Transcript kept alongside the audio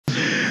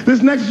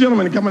This next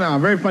gentleman coming out, a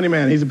very funny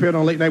man. He's appeared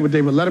on Late Night with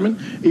David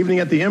Letterman, Evening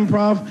at the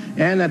Improv,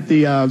 and at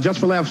the Just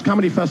for Laughs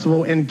Comedy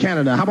Festival in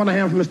Canada. How about a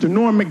hand for Mr.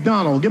 Norm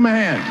MacDonald? Give him a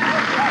hand.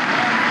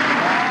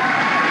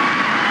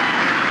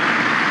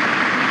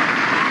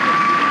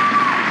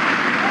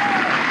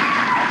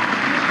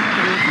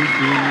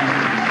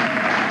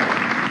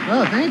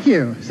 Oh, thank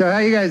you. So how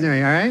you guys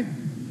doing, all right?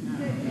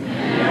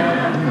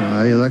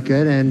 Oh, you look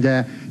good. And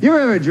you ever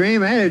have a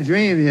dream? I had a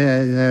dream the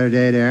other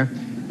day there.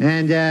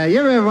 And you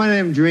ever have one of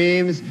them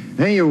dreams,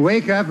 then you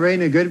wake up right in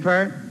the good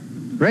part,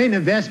 right in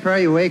the best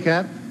part, you wake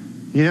up,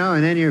 you know,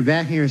 and then you're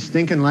back in your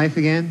stinking life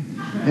again.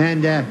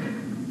 And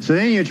so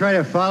then you try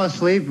to fall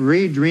asleep,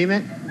 re-dream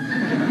it.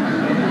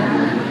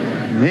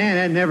 Man,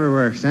 that never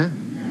works, huh?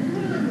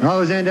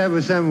 Always end up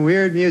with some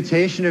weird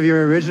mutation of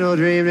your original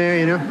dream there,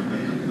 you know?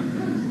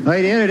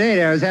 Like the other day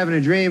there, I was having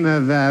a dream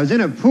of, I was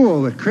in a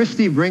pool with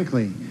David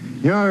Brinkley.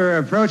 You know, we were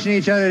approaching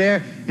each other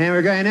there, and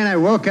and then I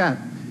woke up.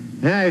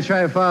 And I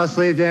tried to fall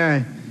asleep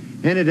there.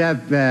 I ended up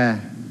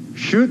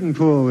shooting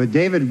pool with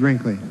David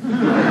Brinkley. So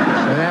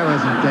that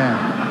wasn't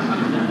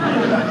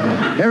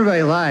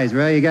everybody lies,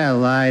 right? You gotta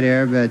lie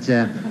there, but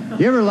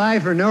you ever lie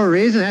for no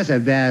reason? That's a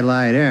bad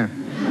lie there.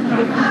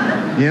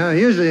 You know,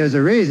 usually there's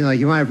a reason, like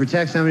you want to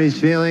protect somebody's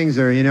feelings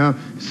or, you know,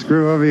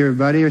 screw over your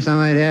buddy or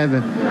something like that.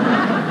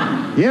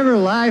 But you ever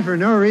lie for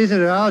no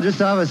reason at all?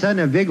 Just all of a sudden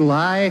a big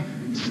lie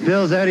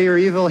spills out of your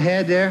evil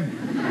head there,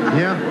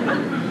 you know?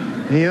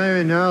 And you don't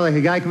even know, like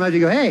a guy comes up to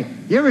you and go, hey,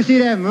 you ever see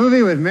that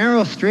movie with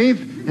Meryl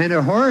Streep and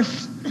a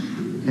horse?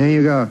 And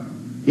you go,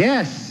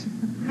 yes.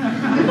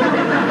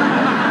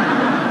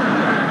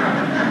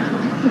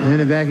 And in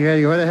the back of your head,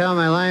 you go, what the hell am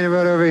I lying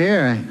about over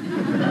here?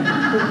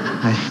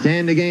 I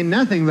stand to gain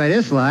nothing by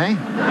this lie.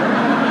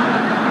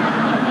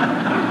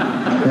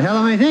 The hell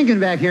am I thinking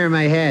back here in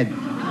my head?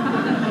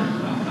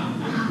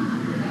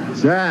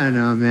 So I don't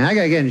know, man. I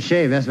got to get in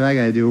shape. That's what I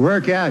got to do.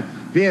 Work out.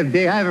 Be a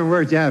big... I haven't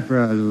worked out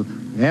for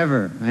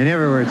ever. I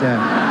never worked out.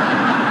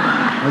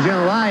 I was going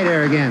to lie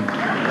there again.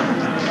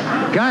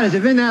 God, has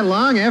it been that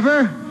long,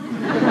 ever?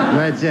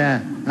 But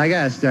I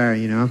got to start,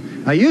 you know.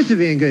 I used to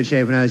be in good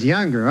shape when I was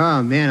younger.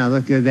 Oh, man, I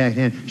looked good back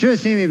then. Should have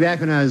seen me back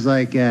when I was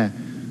like,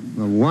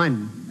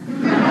 1.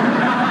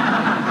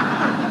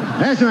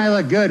 That's when I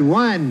looked good,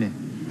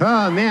 1.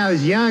 Oh, man, I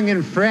was young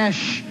and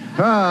fresh.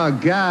 Oh,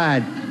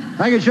 God.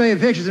 I could show you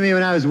pictures of me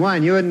when I was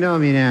 1. You wouldn't know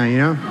me now, you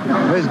know?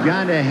 I was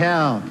gone to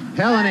hell.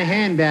 Hell in a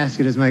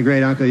handbasket, as my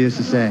great uncle used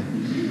to say.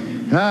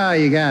 Oh,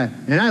 you got...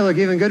 And I look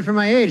even good for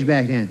my age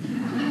back then.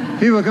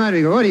 People come up to me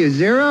and go, what are you,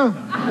 0? Like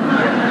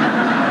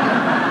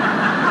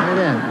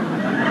that.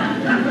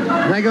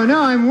 And I go, no,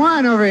 I'm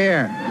 1 over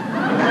here.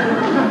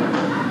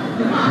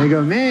 They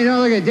go, man, you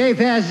don't look a day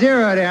past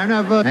 0 there. I'm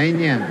not voting.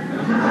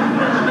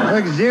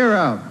 Look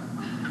 0.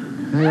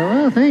 I go,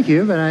 well, thank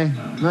you, but I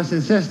must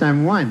insist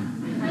I'm 1.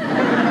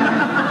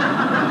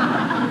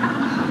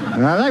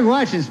 I like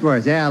watching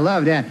sports. Yeah, I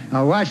love that.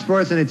 I'll watch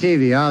sports on the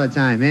TV all the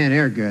time. Man,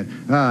 they're good.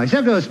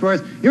 Except those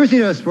sports. You ever see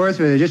those sports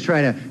where they just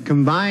try to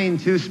combine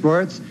 2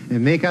 sports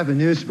and make up a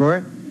new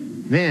sport?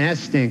 Man, that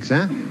stinks,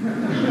 huh?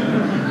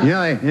 You know,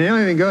 like, they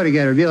don't even go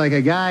together. It'd be like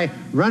a guy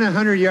run a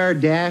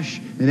 100-yard dash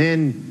and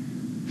then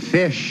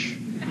fish.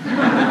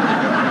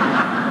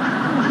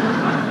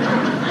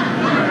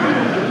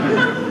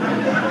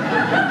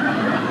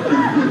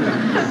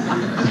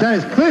 That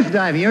is cliff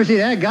diving. You ever see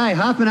that guy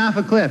hopping off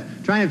a cliff,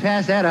 trying to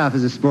pass that off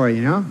as a sport,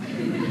 you know?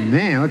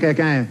 Man, look at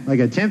kind of like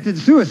attempted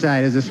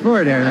suicide as a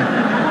sport there.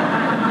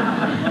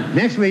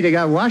 Next week, they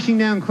got washing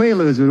down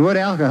Quaaludes with wood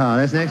alcohol.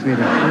 That's next week.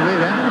 Can you believe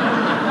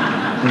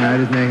that? You know,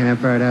 I'm just making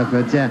that part up.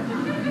 But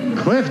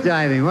cliff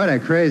diving, what a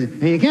crazy...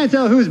 And you can't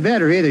tell who's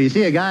better either. You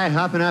see a guy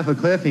hopping off a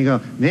cliff, and you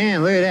go,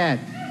 man, look at that.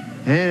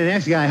 And then the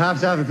next guy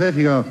hops off a cliff,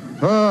 you go,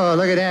 oh,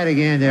 look at that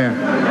again there.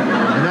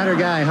 Another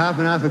guy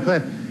hopping off a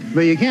cliff.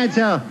 But you can't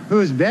tell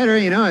who's better,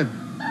 you know.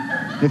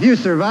 If you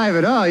survive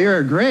it all, you're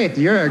a great.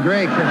 There's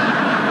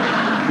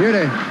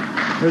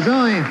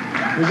only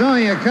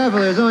a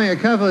couple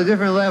of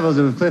different levels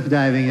of cliff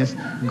diving. It's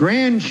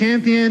grand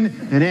champion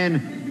and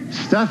then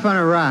stuff on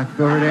a rock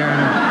over there.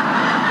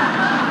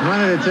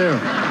 One of the two.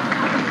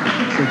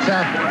 It's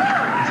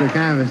a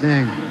kind of a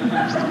thing.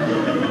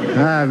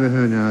 But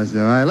who knows,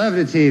 though. I love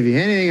the TV.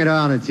 Anything at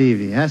all on the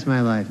TV. That's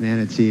my life, man,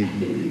 the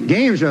TV.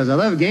 Game shows. I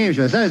love game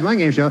shows. That was one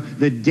game show,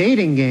 The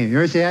Dating Game. You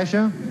ever see that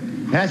show?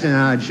 That's an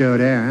odd show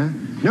there, huh?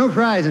 No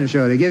prize in the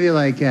show. They give you,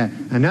 like,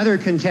 another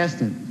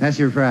contestant. That's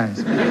your prize.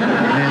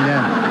 And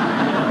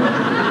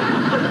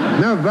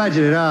no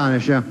budget at all on the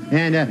show.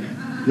 And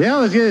they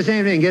always do the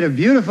same thing. Get a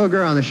beautiful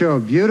girl on the show, a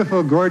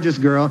beautiful, gorgeous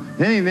girl.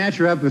 Then they match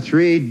her up with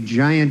 3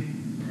 giant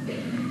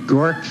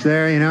gorks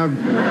there, you know.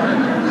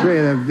 3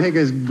 of the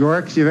biggest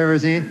gorks you've ever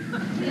seen.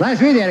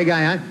 Last week they had a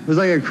guy on. It was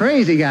like a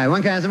crazy guy.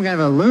 Some kind of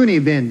a loony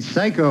bin,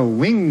 psycho,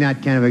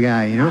 wingnut kind of a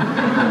guy, you know.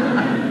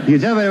 You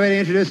can tell by the way they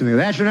introduced him.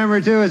 Bachelor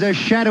number 2 is a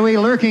shadowy,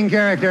 lurking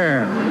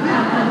character.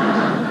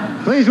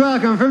 Please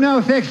welcome, from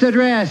no fixed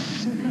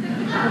address,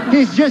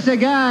 he's just a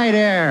guy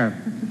there.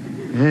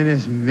 And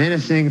this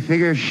menacing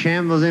figure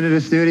shambles into the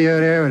studio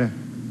there with a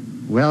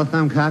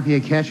well-thumbed copy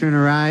of Catcher in the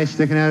Rye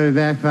sticking out of the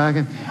back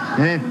pocket.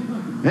 And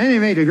then they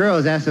make the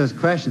girls ask those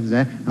questions.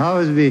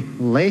 Always be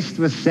laced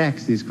with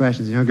sex, these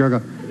questions. You know, girl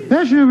go,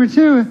 question number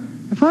 2,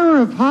 if I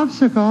were a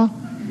popsicle,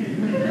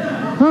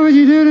 what would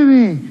you do to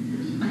me?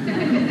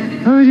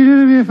 What would you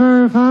do to me if I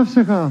were a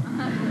popsicle?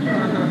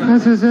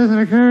 That's what hasn't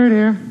occurred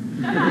here.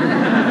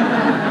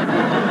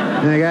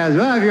 And the guy goes,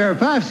 well, if you're a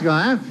popsicle,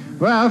 huh?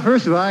 Well,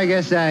 first of all, I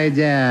guess I'd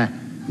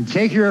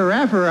take your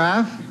wrapper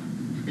off.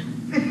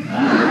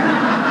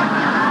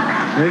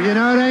 If you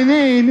know what I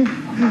mean.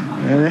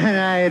 And then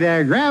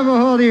I'd grab a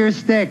hold of your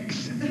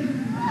sticks.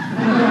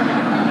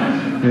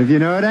 If you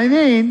know what I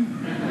mean.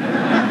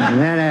 And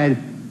then I'd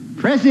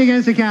press you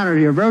against the counter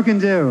till you're broken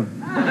too.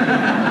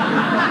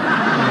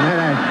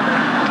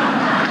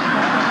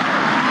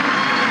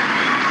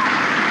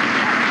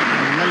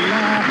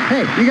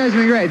 Hey, you guys have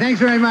been great. Thanks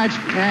very much.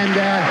 And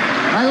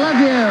I love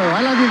you.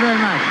 I love you very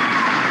much.